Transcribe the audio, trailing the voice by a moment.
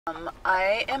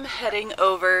I am heading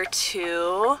over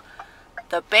to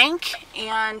the bank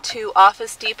and to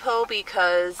Office Depot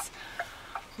because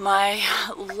my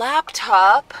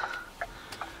laptop,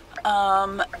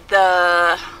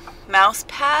 the mouse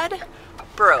pad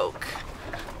broke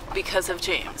because of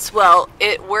James. Well,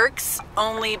 it works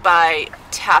only by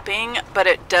tapping, but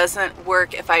it doesn't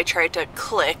work if I try to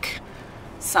click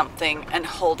something and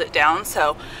hold it down.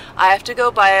 So I have to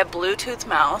go buy a Bluetooth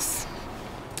mouse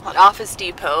at Office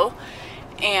Depot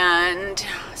and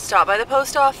stop by the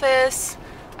post office.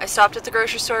 I stopped at the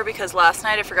grocery store because last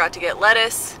night I forgot to get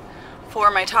lettuce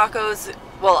for my tacos.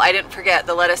 Well, I didn't forget,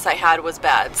 the lettuce I had was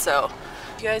bad. So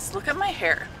you guys, look at my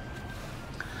hair.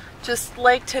 Just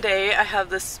like today, I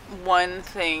have this one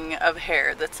thing of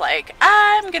hair that's like,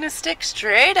 I'm gonna stick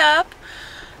straight up.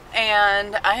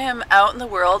 And I am out in the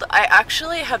world. I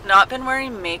actually have not been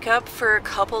wearing makeup for a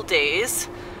couple days.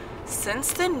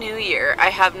 Since the new year,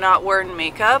 I have not worn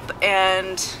makeup,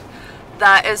 and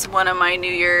that is one of my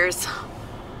New Year's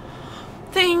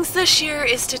things this year,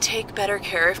 is to take better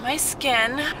care of my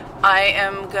skin.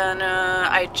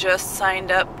 I just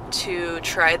signed up to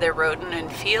try the Rodent and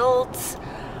Fields,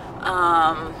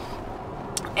 and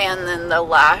then the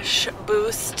lash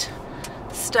boost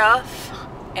stuff,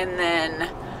 and then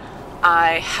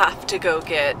I have to go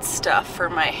get stuff for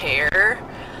my hair.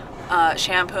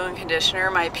 Shampoo and conditioner,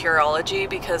 my Pureology,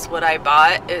 because what I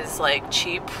bought is like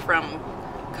cheap from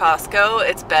Costco.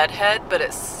 It's bedhead, but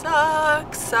it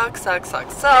sucks.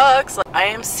 I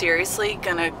am seriously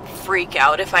gonna freak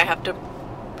out if I have to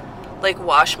like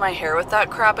wash my hair with that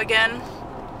crap again.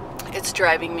 It's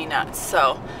driving me nuts.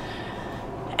 So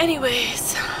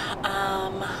anyways,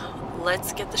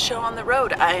 let's get the show on the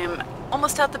road. I am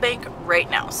almost at the bank right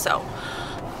now, so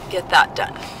get that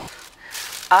done.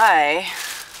 I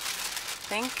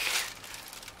think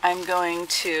I'm going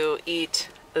to eat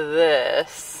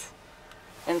this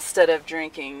instead of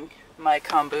drinking my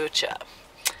kombucha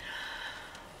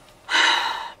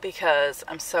because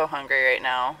I'm so hungry right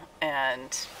now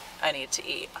and I need to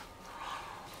eat.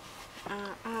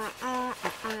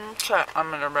 So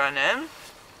I'm gonna run in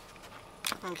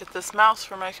and get this mouse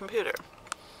for my computer.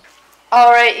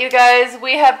 Alright, you guys,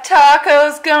 we have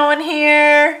tacos going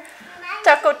here.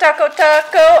 Taco, taco,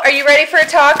 taco. Are you ready for a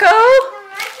taco?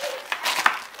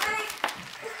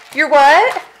 You're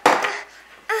what?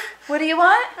 What do you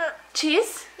want?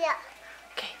 Cheese? Yeah.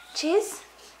 Okay, cheese?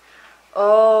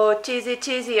 Oh, cheesy,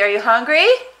 cheesy. Are you hungry?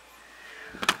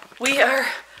 We are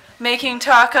making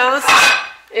tacos.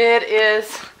 It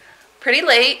is pretty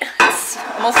late. It's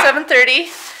almost 7:30.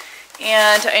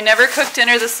 And I never cooked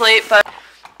dinner this late, but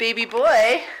baby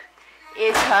boy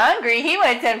is hungry. He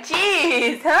wants some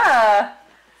cheese, huh?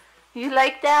 You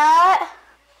like that?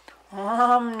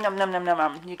 Nom nom nom nom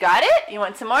nom. You got it? You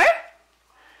want some more?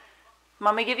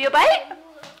 Mommy give you a bite?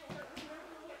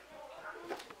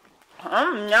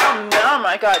 Nom nom.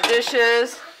 I got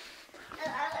dishes.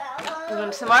 You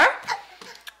want some more?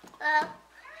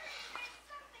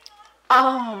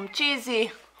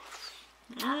 Cheesy.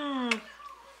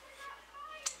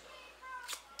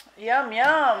 Yum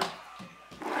yum.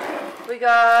 We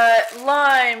got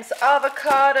limes,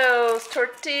 avocados,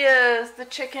 tortillas. The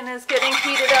chicken is getting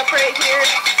heated up right here.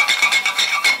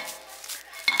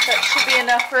 That should be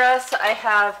enough for us. I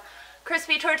have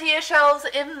crispy tortilla shells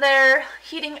in there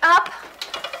heating up.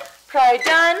 Probably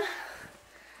done.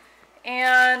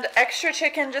 And extra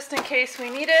chicken just in case we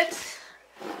need it.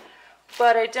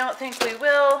 But I don't think we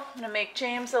will. I'm going to make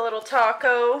James a little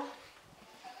taco.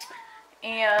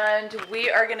 And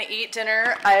we are going to eat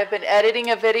dinner. I have been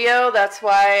editing a video. That's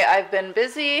why I've been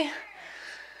busy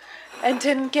and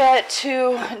didn't get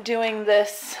to doing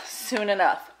this soon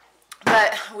enough.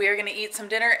 But we are going to eat some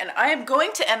dinner, and I am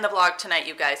going to end the vlog tonight,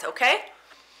 you guys, okay?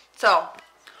 So,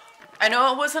 I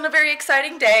know it wasn't a very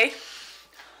exciting day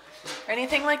or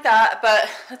anything like that, but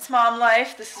it's mom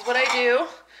life. This is what I do.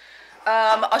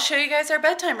 I'll show you guys our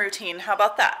bedtime routine. How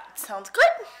about that? Sounds good?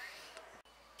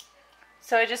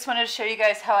 So I just wanted to show you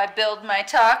guys how I build my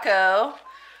taco.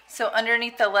 So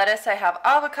underneath the lettuce I have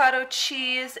avocado,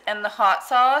 cheese, and the hot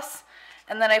sauce.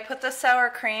 And then I put the sour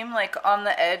cream like on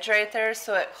the edge right there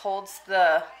so it holds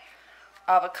the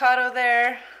avocado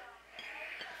there.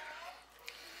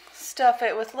 Stuff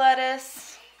it with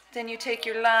lettuce. Then you take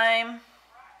your lime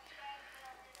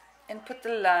and put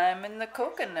the lime in the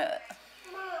coconut.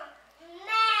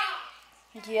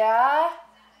 Yeah?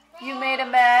 You made a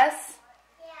mess?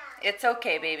 It's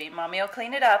okay, baby. Mommy will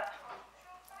clean it up.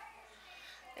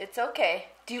 It's okay.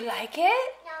 Do you like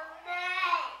it?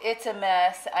 It's a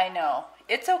mess. I know.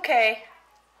 It's okay.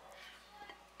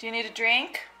 Do you need a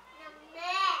drink?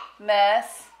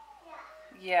 Mess.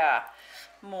 Yeah.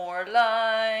 More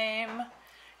lime.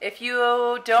 If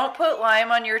you don't put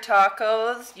lime on your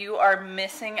tacos, you are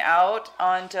missing out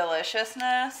on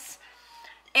deliciousness.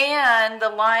 And the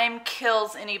lime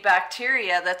kills any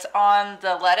bacteria that's on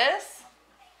the lettuce.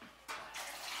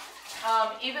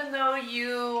 Even though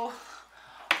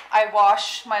I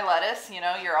wash my lettuce, you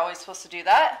know, you're always supposed to do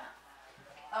that.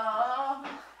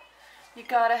 You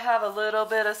gotta have a little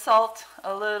bit of salt,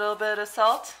 a little bit of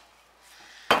salt.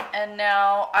 And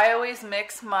now I always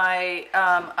mix my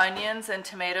onions and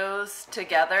tomatoes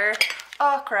together.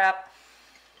 Oh crap.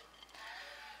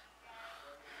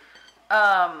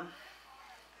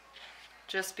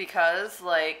 Just because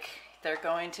like they're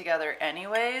going together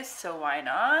anyways, so why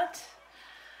not?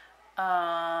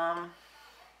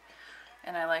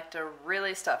 And I like to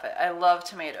really stuff it. I love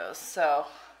tomatoes, so.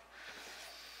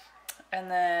 And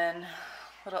then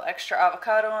a little extra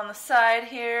avocado on the side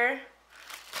here.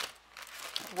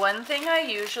 One thing I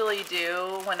usually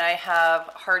do when I have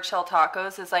hard shell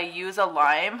tacos is I use a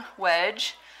lime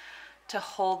wedge to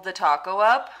hold the taco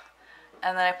up,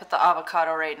 and then I put the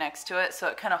avocado right next to it so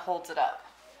it kind of holds it up.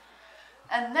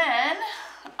 And then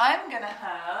I'm gonna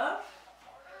have,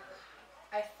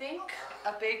 I think,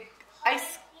 a big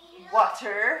ice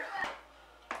water.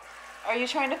 Are you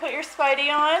trying to put your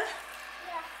Spidey on?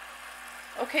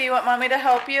 Yeah. Okay, you want mommy to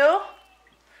help you?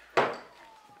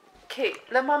 Okay,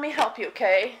 let mommy help you,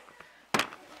 okay?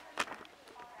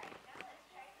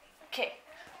 Okay,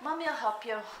 mommy will help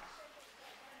you.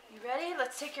 You ready?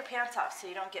 Let's take your pants off so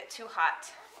you don't get too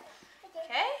hot.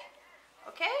 Okay?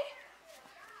 Okay?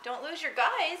 Don't lose your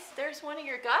guys. There's one of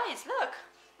your guys. Look.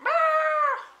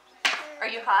 Are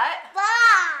you hot?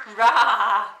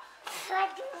 Rah!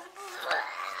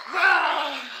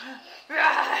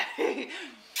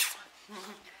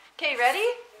 Okay, ready?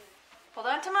 Hold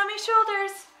on to mommy's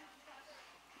shoulders.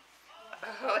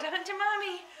 Hold on to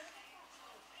mommy.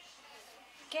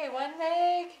 Okay, one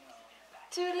leg,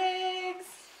 2 legs.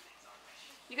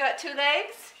 You got 2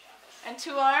 legs and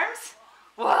 2 arms?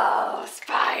 Whoa,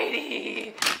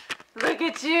 Spidey! Look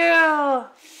at you!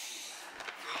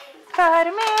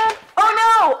 Spider-Man! Oh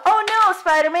no! Oh no,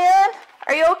 Spider-Man!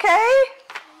 Are you okay?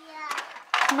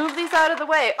 Yeah. Move these out of the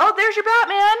way. Oh, there's your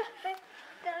Batman!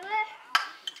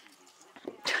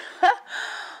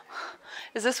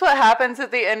 Is this what happens at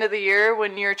the end of the year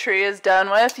when your tree is done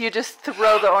with? You just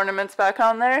throw the ornaments back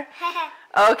on there?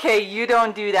 Okay, you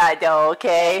don't do that though,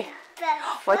 okay?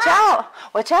 Watch out!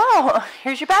 Watch out!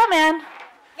 Here's your Batman.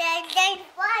 Did they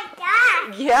fall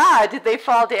down? Yeah, did they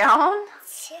fall down?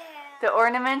 Yeah. The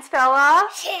ornaments fell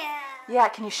off? Yeah. Yeah,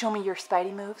 can you show me your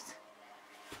Spidey moves?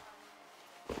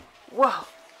 Whoa,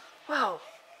 whoa.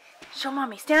 Show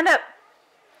mommy, stand up.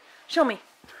 Show me.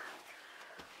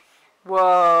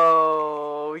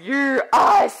 Whoa, you're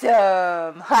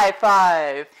awesome. High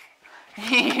five.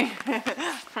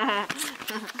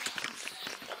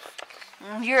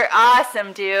 You're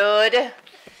awesome, dude.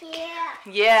 Yeah.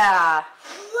 Yeah.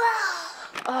 Wow.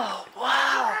 Oh,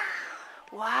 wow.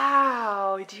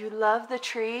 Wow. Do you love the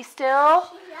tree still?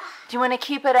 Yeah. Do you want to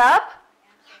keep it up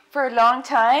for a long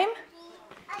time?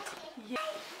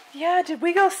 Yeah, did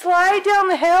we go slide down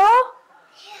the hill?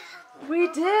 We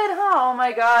did, huh? Oh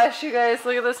my gosh, you guys,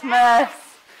 look at this mess.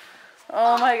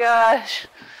 Oh my gosh.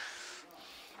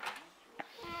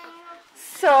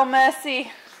 So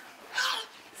messy.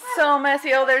 So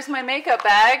messy. Oh, there's my makeup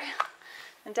bag.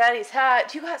 And Daddy's hat.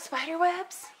 Do you got spider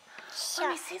webs? Sure.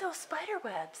 Let me see those spider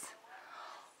webs.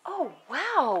 Oh,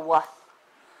 wow.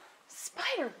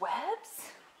 Spider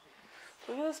webs?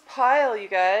 Look at this pile, you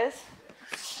guys.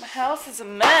 My house is a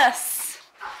mess.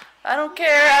 I don't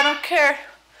care. I don't care.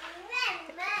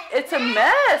 It's a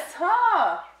mess,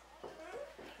 huh?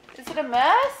 Is it a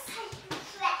mess?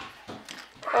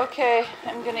 Okay,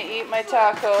 I'm gonna eat my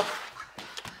taco.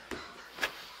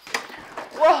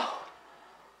 Whoa,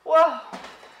 whoa.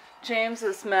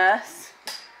 James's mess.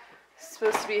 It's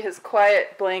supposed to be his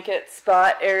quiet blanket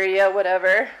spot area,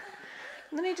 whatever.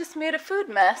 And then he just made a food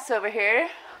mess over here.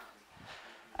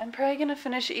 I'm probably gonna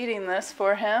finish eating this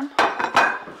for him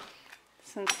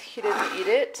since he didn't eat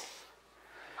it.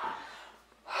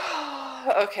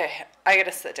 Okay, I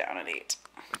gotta sit down and eat.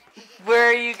 Where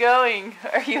are you going?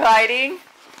 Are you hiding?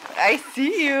 I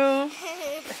see you.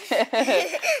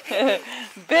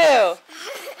 Boo.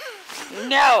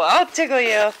 No, I'll tickle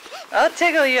you. I'll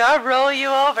tickle you. I'll roll you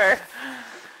over.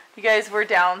 You guys were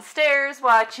downstairs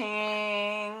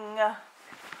watching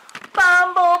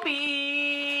Bumblebee.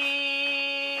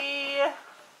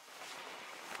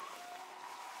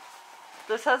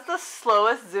 This has the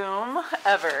slowest zoom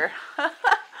ever.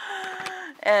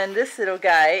 And this little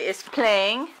guy is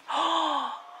playing.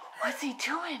 What's he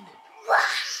doing?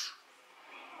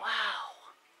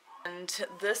 And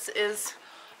this is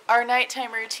our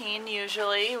nighttime routine.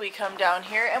 Usually we come down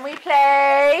here and we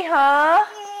play, huh?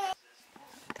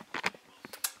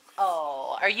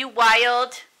 Oh, are you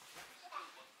wild?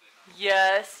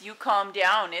 Yes, you calm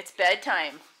down. It's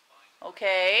bedtime.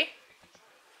 Okay?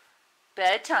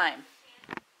 Bedtime.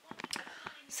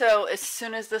 So as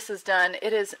soon as this is done,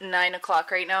 it is 9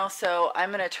 o'clock right now, so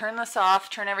I'm going to turn this off,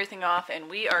 turn everything off, and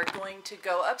we are going to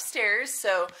go upstairs.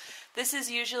 So this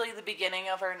is usually the beginning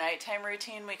of our nighttime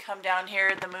routine. We come down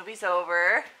here, the movie's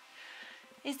over.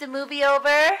 Is the movie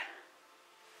over?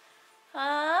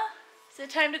 Huh? Is it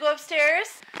time to go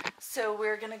upstairs? So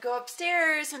we're going to go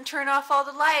upstairs and turn off all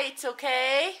the lights,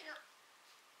 okay?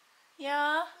 No.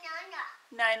 Yeah?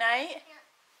 No. Night-night? Yeah.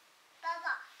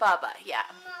 Baba, yeah.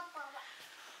 No, Baba.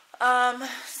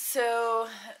 So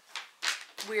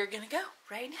we're gonna go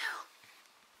right now.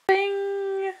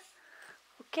 Bing!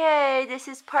 Okay, this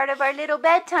is part of our little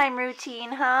bedtime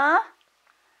routine, huh?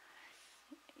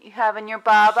 You having your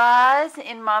babas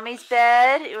in mommy's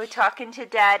bed. We're talking to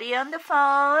daddy on the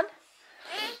phone.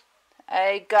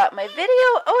 I got my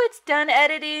video. Oh, it's done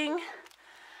editing.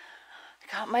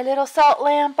 Got my little salt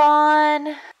lamp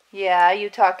on. Yeah,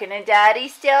 you talking to daddy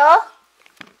still?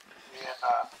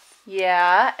 Yeah.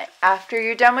 Yeah, after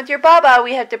you're done with your baba,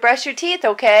 we have to brush your teeth,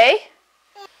 okay?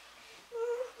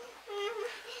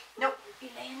 Nope, you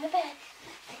lay in the bed.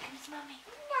 Here comes mommy.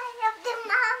 I love the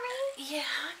mommy. Yeah,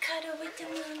 cuddle with the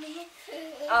mommy.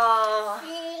 Oh,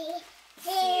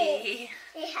 see,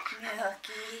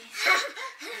 Milky.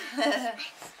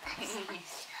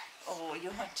 Oh,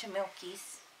 you want your Milkies?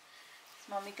 Is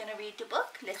mommy gonna read the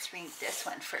book? Let's read this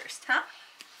one first, huh?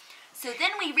 So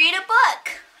then we read a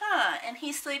book, huh? And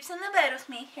he sleeps in the bed with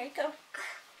me. Here you go.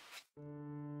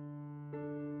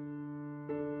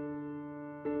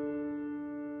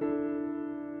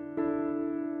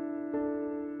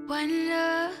 One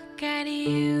look at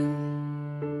you,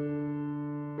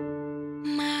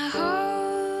 my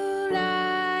whole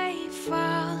life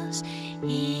falls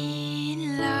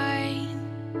in line.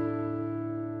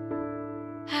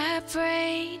 I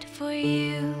prayed for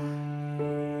you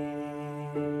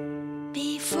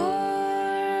before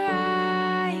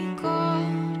I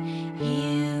called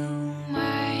you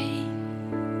mine.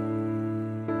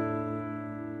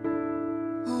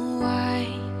 Oh, I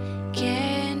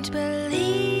can't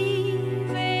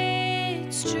believe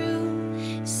it's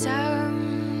true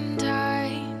sometimes.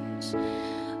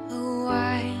 Oh,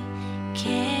 I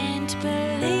can't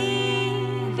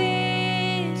believe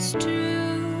it's true.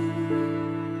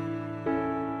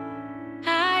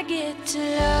 I get to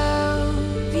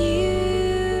love you.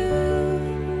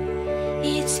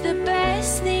 It's the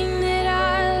best thing that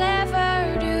I'll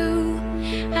ever do.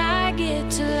 I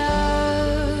get to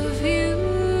love you.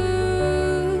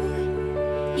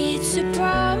 It's a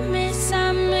promise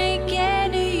I'm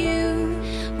making to you.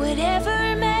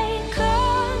 Whatever may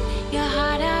come, your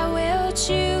heart I will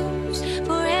choose.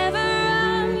 Forever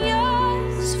I'm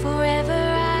yours, forever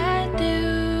I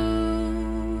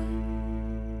do.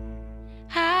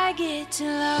 I get to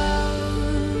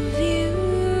love you.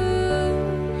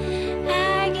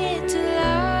 I get to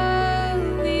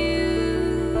love you.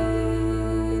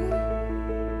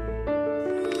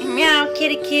 Meow,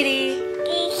 kitty, kitty.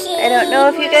 I don't know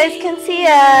if you guys can see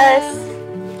us.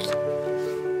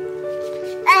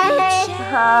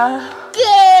 Huh?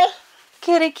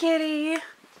 Kitty, kitty.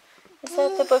 Is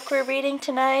that the book we're reading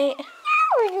tonight?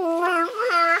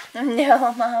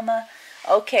 No, Mama.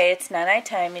 Okay, it's not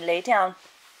nighttime. You lay down.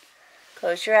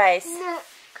 Close your eyes.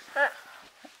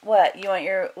 What? You want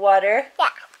your water? Yeah.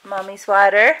 Mommy's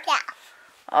water? Yeah.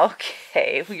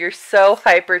 Okay, you're so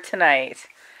hyper tonight.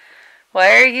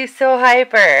 Why are you so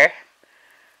hyper?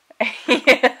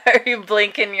 Are you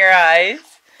blinking your eyes?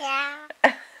 Yeah.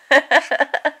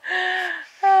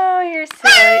 Oh, you're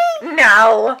silly.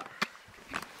 No.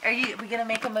 We gonna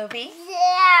make a movie?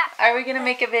 Yeah. Are we gonna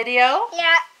make a video?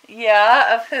 Yeah.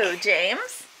 Yeah, of who?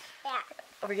 James? Yeah.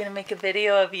 Are we gonna make a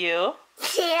video of you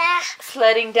Yeah.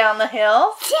 sledding down the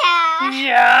hill? Yeah.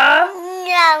 Yeah.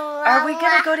 No. Are we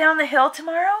gonna go down the hill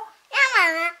tomorrow? Yeah,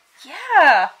 Mama.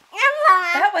 Yeah. Yeah,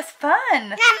 Mama. That was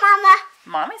fun. Yeah, Mama.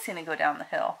 Mommy's gonna go down the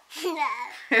hill. No.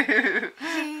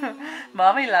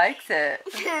 Mommy likes it.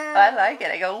 I like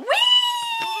it. I go, whee!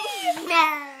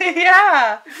 No.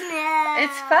 Yeah. No.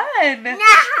 It's fun. No.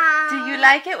 Do you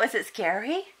like it? Was it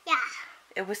scary? Yeah.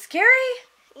 It was scary?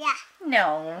 Yeah.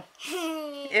 No.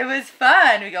 It was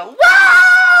fun. We go,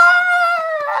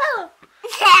 whoa!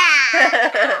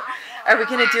 Are we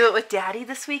going to do it with Daddy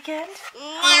this weekend?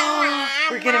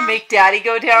 We're going to make Daddy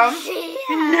go down?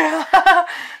 No.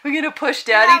 We're going to push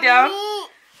Daddy down?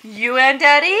 You and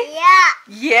Daddy? Yeah.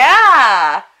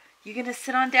 Yeah. You gonna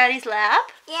sit on Daddy's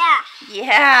lap? Yeah.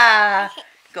 Yeah.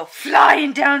 Go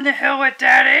flying down the hill with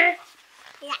Daddy?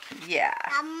 Yeah. Yeah.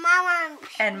 Mama.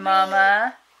 And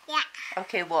Mama? Yeah.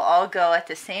 Okay, we'll all go at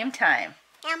the same time.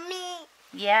 And me.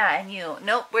 Yeah, and you.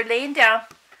 Nope, we're laying down.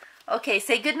 Okay,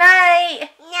 say goodnight.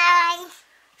 Nice.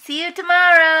 See you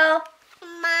tomorrow.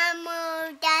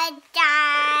 Mama.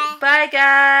 Dada. Bye,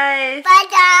 guys. Bye,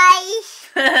 guys.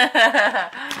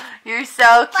 You're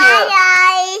so cute. Bye,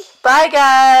 guys. Bye,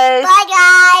 guys. Bye,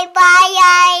 guys. Bye,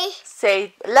 guys.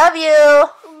 Say, love you.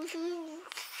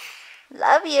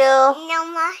 Love you. No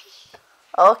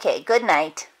more. Okay, good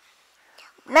night.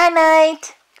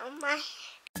 Night-night. No more.